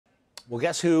Well,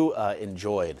 guess who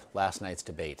enjoyed last night's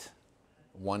debate?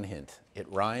 One hint, it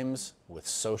rhymes with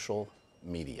social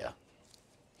media.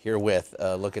 Herewith,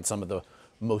 look at some of the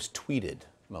most tweeted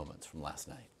moments from last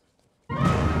night.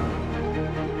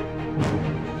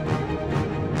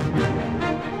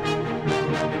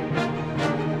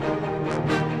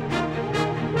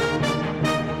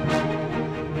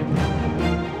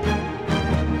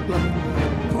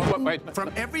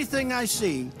 From everything I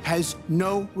see, has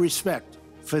no respect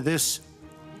for this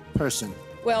person.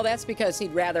 Well, that's because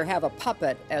he'd rather have a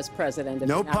puppet as president of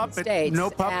the United States. No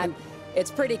puppet. And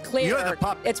it's pretty clear. You're the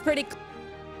puppet. It's pretty.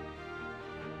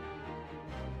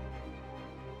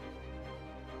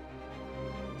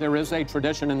 There is a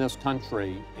tradition in this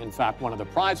country, in fact, one of the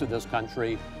prides of this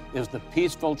country is the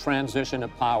peaceful transition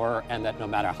of power, and that no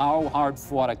matter how hard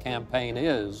fought a campaign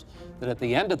is, that at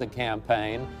the end of the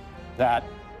campaign, that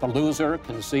the loser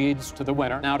concedes to the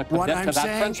winner. Now, to commit to that principle.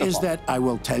 What I'm saying is that I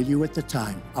will tell you at the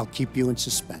time. I'll keep you in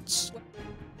suspense.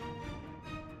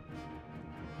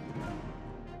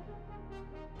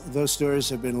 Those stories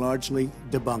have been largely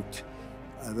debunked.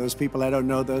 Those people, I don't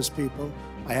know those people.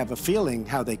 I have a feeling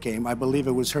how they came. I believe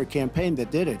it was her campaign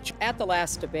that did it. At the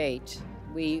last debate,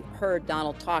 we heard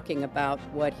Donald talking about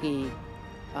what he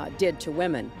did to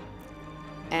women.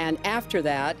 And after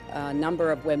that, a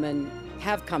number of women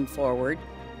have come forward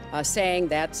saying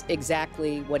that's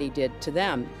exactly what he did to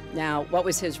them. Now, what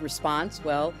was his response?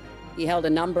 Well, he held a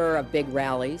number of big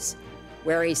rallies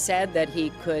where he said that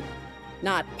he could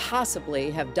not possibly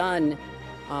have done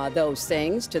those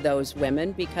things to those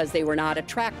women because they were not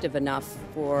attractive enough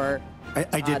for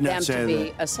them to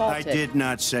be assaulted. I did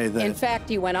not say that. In fact,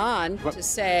 he went on to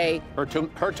say... Her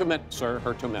 2 minutes, sir,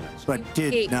 her 2 minutes. But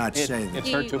did not say that.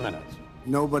 It's her 2 minutes.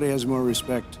 Nobody has more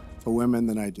respect for women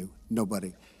than I do.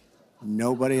 Nobody.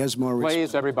 Nobody has more respect.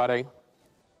 Please, everybody.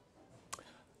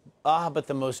 But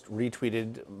the most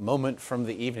retweeted moment from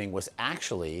the evening was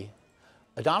actually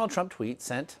a Donald Trump tweet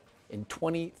sent in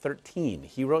 2013.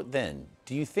 He wrote then,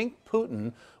 "Do you think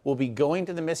Putin will be going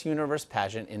to the Miss Universe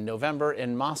pageant in November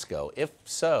in Moscow? If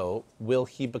so, will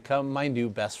he become my new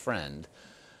best friend?"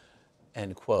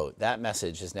 End quote. That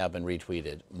message has now been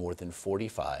retweeted more than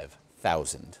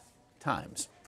 45,000 times.